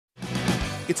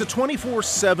It's a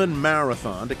 24/7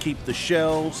 marathon to keep the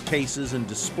shelves, cases, and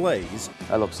displays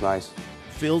That looks nice.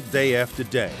 filled day after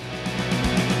day.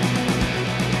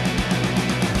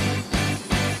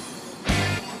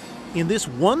 In this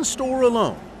one store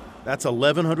alone, that's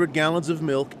 1,100 gallons of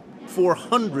milk,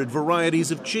 400 varieties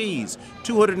of cheese,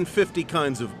 250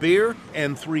 kinds of beer,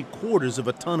 and 3/4 of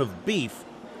a ton of beef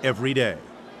every day.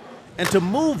 And to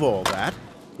move all that,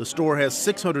 the store has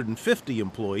 650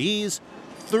 employees,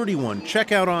 31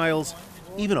 checkout aisles,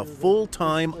 even a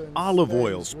full-time olive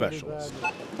oil specialist.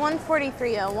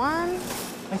 143.01.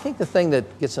 I think the thing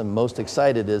that gets them most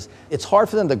excited is it's hard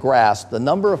for them to grasp the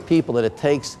number of people that it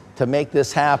takes to make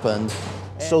this happen.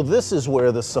 So this is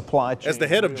where the supply chain... As the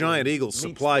head of Giant Eagle's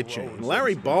supply chain,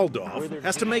 Larry Baldoff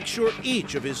has to make sure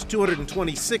each of his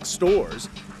 226 stores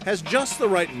has just the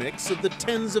right mix of the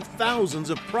tens of thousands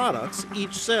of products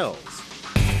each sells.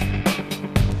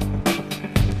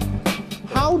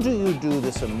 How do you do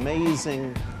this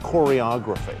amazing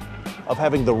choreography of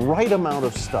having the right amount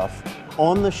of stuff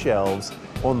on the shelves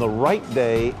on the right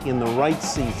day in the right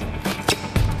season?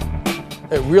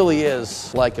 It really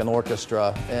is like an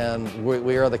orchestra, and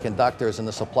we are the conductors in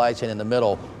the supply chain in the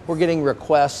middle. We're getting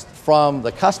requests from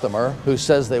the customer who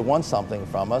says they want something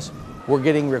from us. We're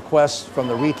getting requests from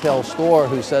the retail store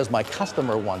who says my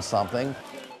customer wants something.